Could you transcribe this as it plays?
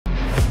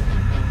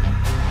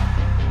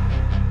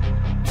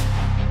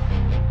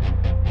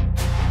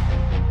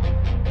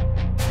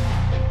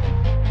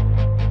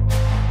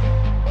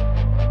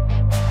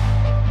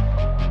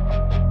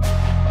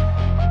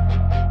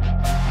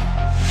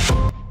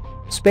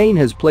Spain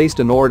has placed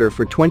an order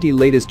for 20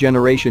 latest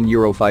generation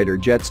Eurofighter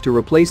jets to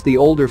replace the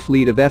older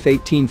fleet of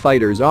F-18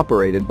 fighters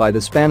operated by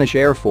the Spanish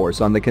Air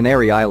Force on the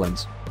Canary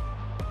Islands.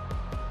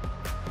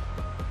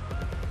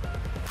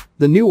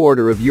 The new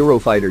order of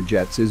Eurofighter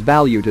jets is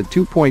valued at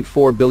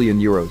 €2.4 billion.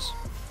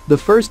 The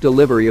first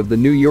delivery of the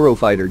new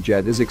Eurofighter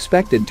jet is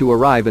expected to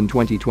arrive in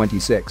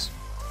 2026.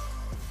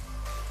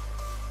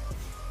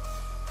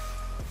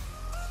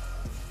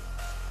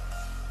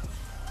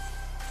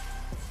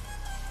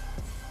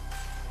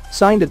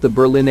 Signed at the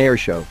Berlin Air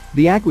Show,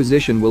 the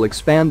acquisition will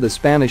expand the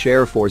Spanish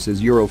Air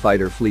Force's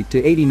Eurofighter fleet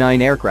to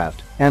 89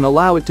 aircraft and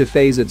allow it to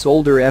phase its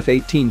older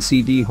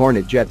F-18CD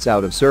Hornet jets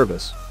out of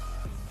service.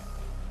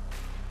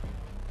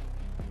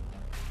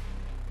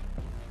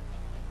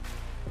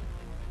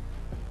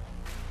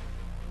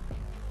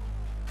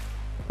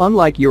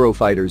 Unlike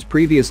Eurofighters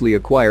previously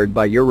acquired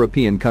by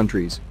European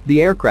countries,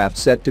 the aircraft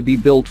set to be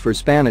built for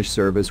Spanish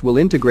service will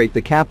integrate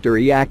the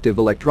Captor-E active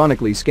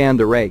electronically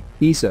scanned array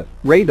 (AESA)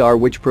 radar,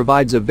 which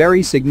provides a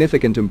very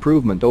significant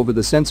improvement over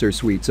the sensor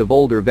suites of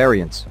older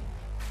variants.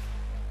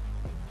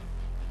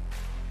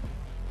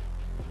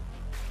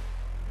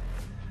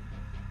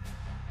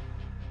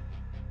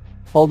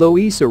 Although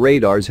AESA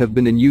radars have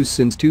been in use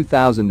since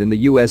 2000 in the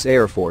US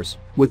Air Force,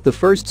 with the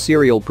first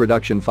serial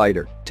production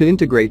fighter to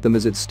integrate them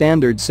as its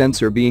standard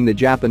sensor being the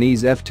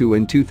Japanese F-2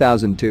 in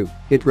 2002,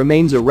 it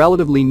remains a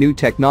relatively new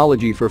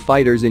technology for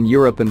fighters in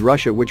Europe and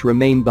Russia, which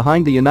remain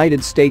behind the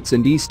United States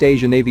and East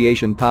Asian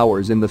aviation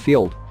powers in the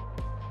field.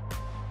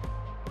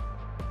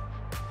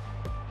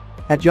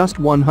 At just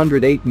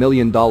 $108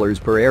 million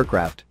per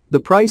aircraft, the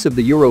price of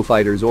the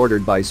Eurofighters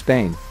ordered by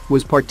Spain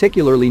was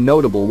particularly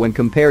notable when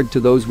compared to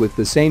those with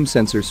the same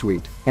sensor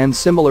suite and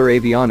similar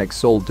avionics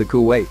sold to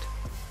Kuwait.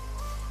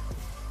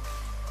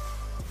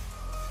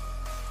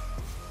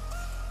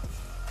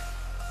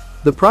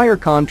 The prior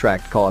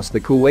contract cost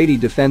the Kuwaiti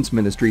Defense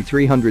Ministry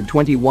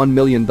 $321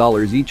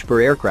 million each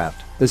per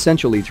aircraft,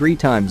 essentially 3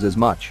 times as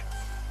much.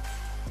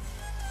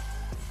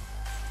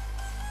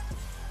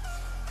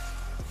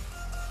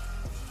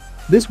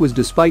 This was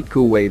despite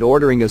Kuwait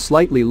ordering a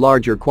slightly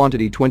larger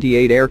quantity,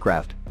 28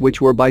 aircraft,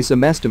 which were by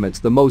some estimates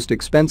the most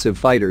expensive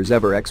fighters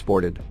ever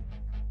exported.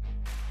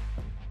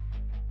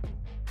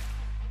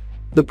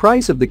 The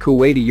price of the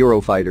Kuwaiti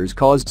Eurofighters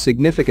caused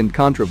significant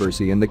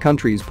controversy in the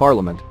country's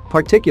parliament,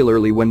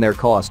 particularly when their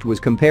cost was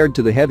compared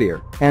to the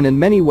heavier and in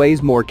many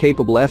ways more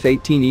capable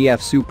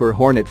F-18EF Super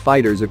Hornet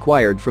fighters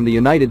acquired from the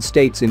United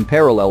States in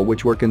parallel,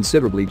 which were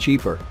considerably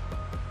cheaper.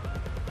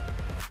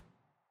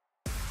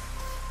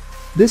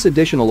 This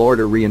additional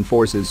order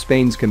reinforces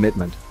Spain's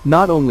commitment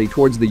not only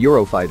towards the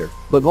Eurofighter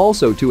but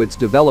also to its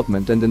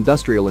development and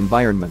industrial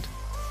environment.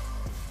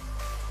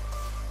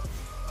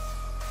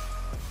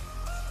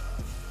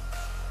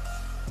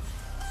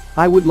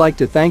 I would like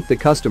to thank the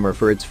customer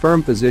for its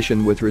firm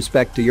position with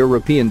respect to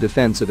European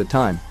defense at a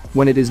time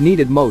when it is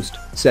needed most,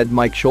 said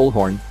Mike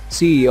Schulhorn,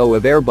 CEO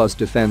of Airbus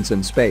Defence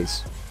and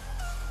Space.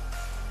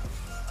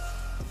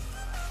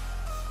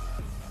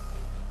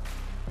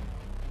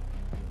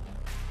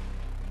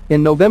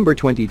 In November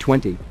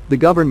 2020, the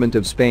government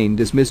of Spain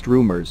dismissed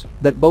rumors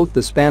that both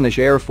the Spanish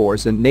Air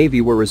Force and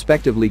Navy were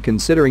respectively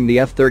considering the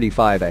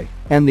F-35A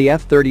and the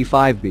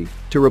F-35B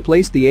to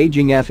replace the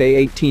aging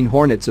F/A-18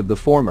 Hornets of the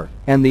former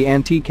and the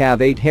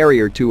anti-Cav-8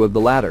 Harrier II of the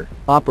latter,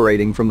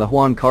 operating from the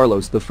Juan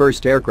Carlos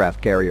I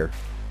aircraft carrier.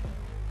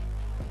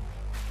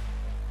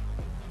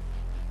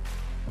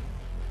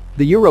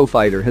 The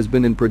Eurofighter has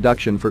been in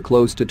production for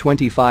close to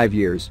 25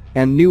 years,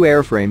 and new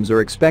airframes are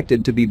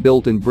expected to be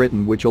built in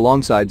Britain, which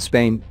alongside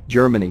Spain,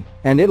 Germany,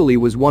 and Italy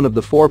was one of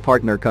the 4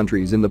 partner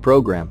countries in the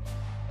program.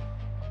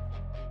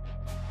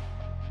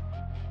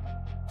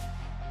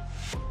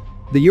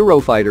 The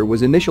Eurofighter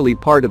was initially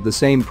part of the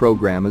same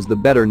program as the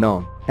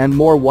better-known and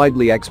more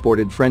widely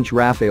exported French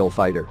Rafale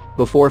fighter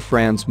before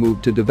France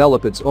moved to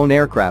develop its own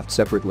aircraft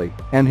separately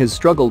and has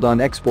struggled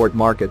on export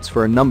markets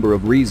for a number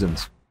of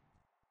reasons.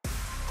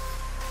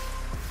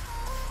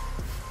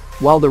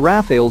 While the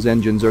Rafale's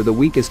engines are the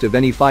weakest of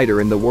any fighter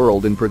in the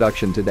world in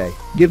production today,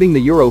 giving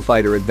the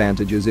Eurofighter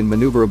advantages in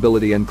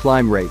maneuverability and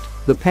climb rate,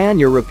 the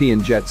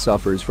pan-European jet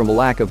suffers from a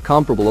lack of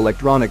comparable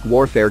electronic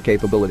warfare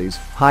capabilities,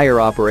 higher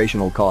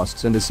operational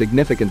costs, and a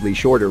significantly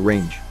shorter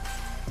range.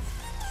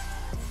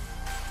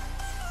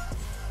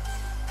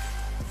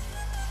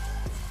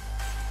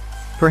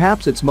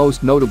 Perhaps its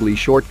most notably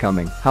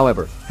shortcoming,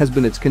 however, has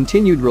been its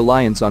continued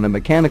reliance on a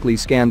mechanically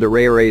scanned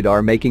array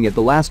radar, making it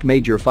the last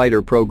major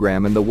fighter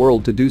program in the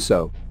world to do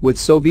so, with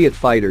Soviet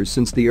fighters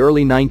since the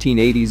early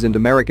 1980s and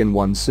American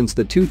ones since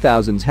the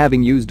 2000s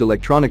having used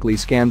electronically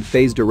scanned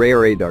phased array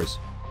radars.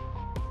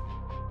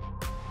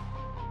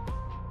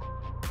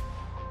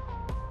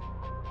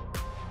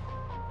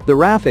 The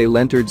Rafale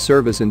entered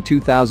service in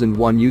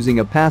 2001 using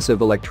a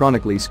passive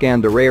electronically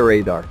scanned array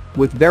radar,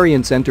 with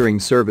variants entering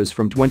service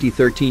from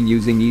 2013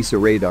 using AESA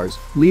radars,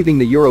 leaving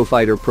the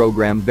Eurofighter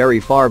program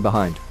very far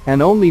behind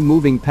and only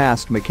moving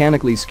past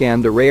mechanically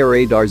scanned array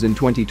radars in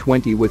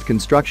 2020 with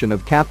construction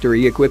of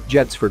Captor-E equipped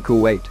jets for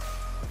Kuwait.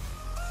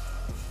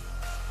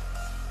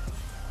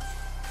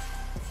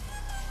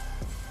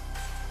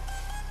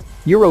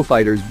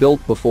 Eurofighters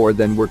built before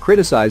then were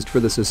criticized for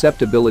the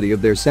susceptibility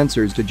of their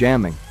sensors to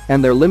jamming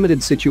and their limited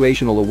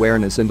situational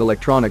awareness and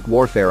electronic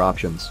warfare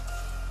options.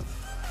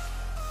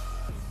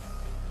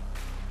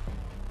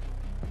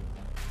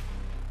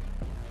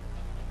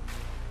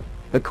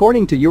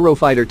 According to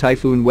Eurofighter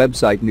Typhoon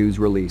website news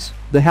release,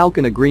 the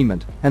Halcón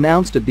agreement,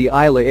 announced at the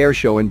AESA Air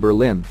Show in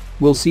Berlin,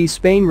 will see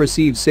Spain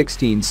receive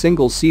 16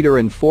 single-seater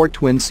and 4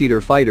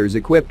 twin-seater fighters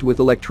equipped with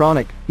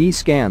electronic-E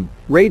scan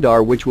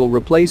radar, which will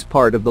replace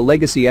part of the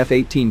legacy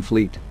F-18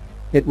 fleet.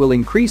 It will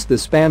increase the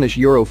Spanish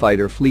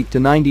Eurofighter fleet to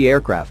 90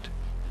 aircraft.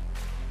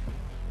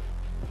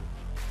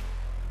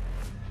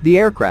 The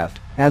aircraft,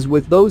 as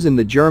with those in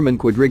the German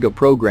Quadriga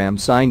program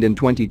signed in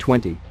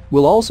 2020,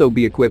 will also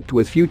be equipped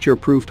with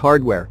future-proofed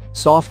hardware,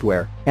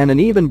 software, and an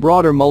even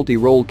broader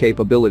multi-role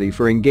capability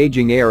for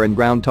engaging air and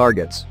ground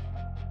targets.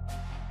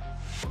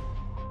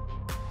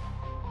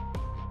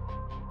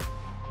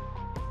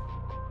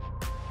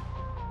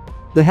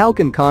 The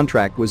Halcón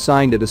contract was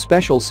signed at a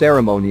special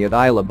ceremony at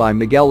AESA by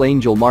Miguel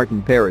Angel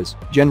Martin Perez,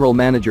 General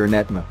Manager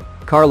NETMA,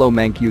 Carlo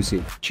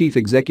Mancusi, Chief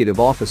Executive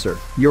Officer,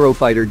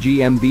 Eurofighter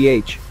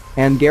GmbH,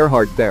 and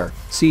Gerhard Baer,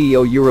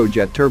 CEO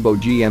Eurojet Turbo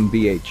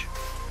GmbH.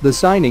 The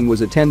signing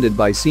was attended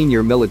by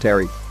senior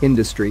military,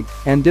 industry,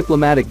 and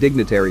diplomatic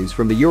dignitaries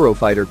from the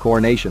Eurofighter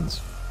core nations.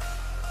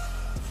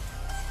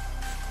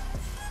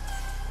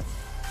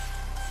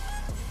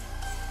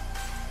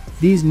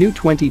 These new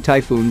 20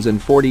 Typhoons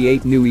and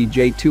 48 new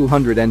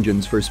EJ-200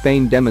 engines for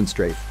Spain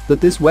demonstrate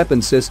that this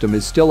weapon system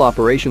is still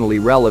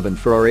operationally relevant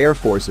for our air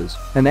forces,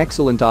 an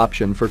excellent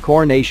option for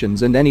core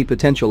nations and any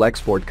potential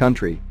export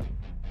country.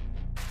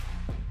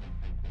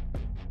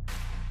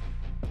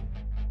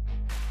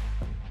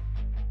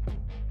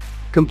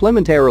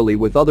 Complementarily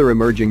with other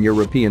emerging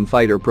European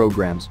fighter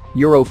programs,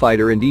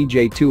 Eurofighter and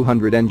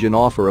EJ-200 engine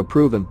offer a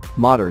proven,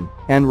 modern,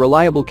 and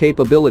reliable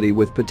capability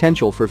with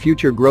potential for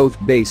future growth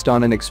based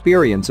on an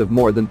experience of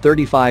more than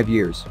 35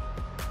 years.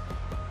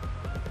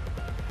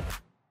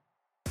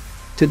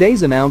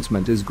 Today's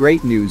announcement is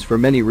great news for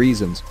many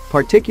reasons,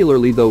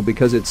 particularly though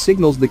because it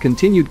signals the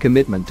continued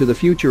commitment to the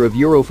future of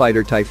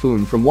Eurofighter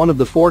Typhoon from one of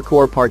the 4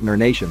 core partner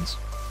nations.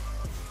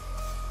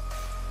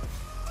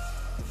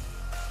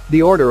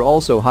 The order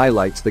also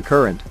highlights the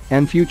current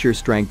and future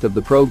strength of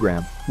the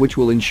program, which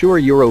will ensure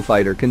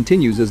Eurofighter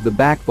continues as the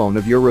backbone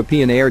of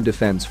European air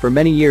defense for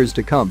many years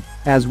to come,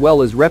 as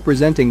well as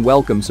representing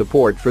welcome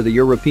support for the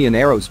European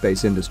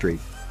aerospace industry.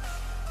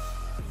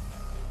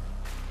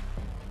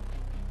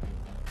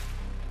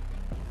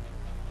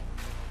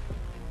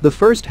 The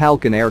first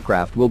Halcón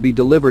aircraft will be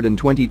delivered in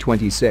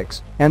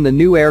 2026, and the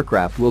new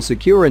aircraft will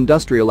secure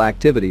industrial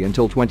activity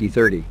until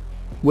 2030.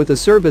 With a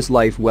service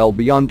life well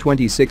beyond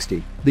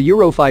 2060, the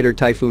Eurofighter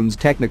Typhoon's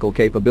technical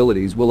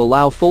capabilities will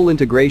allow full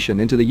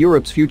integration into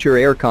Europe's future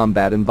air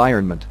combat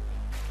environment.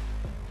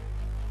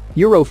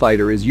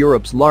 Eurofighter is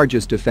Europe's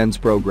largest defense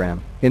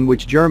program, in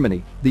which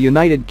Germany, the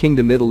United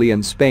Kingdom, Italy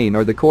and Spain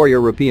are the core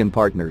European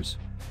partners.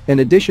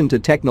 In addition to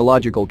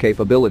technological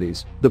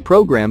capabilities, the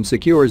program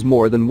secures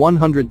more than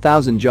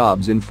 100,000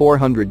 jobs in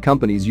 400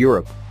 companies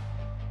Europe.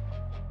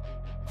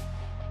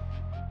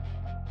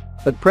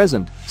 At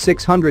present,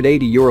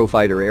 680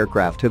 Eurofighter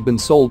aircraft have been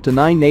sold to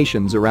 9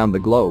 nations around the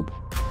globe.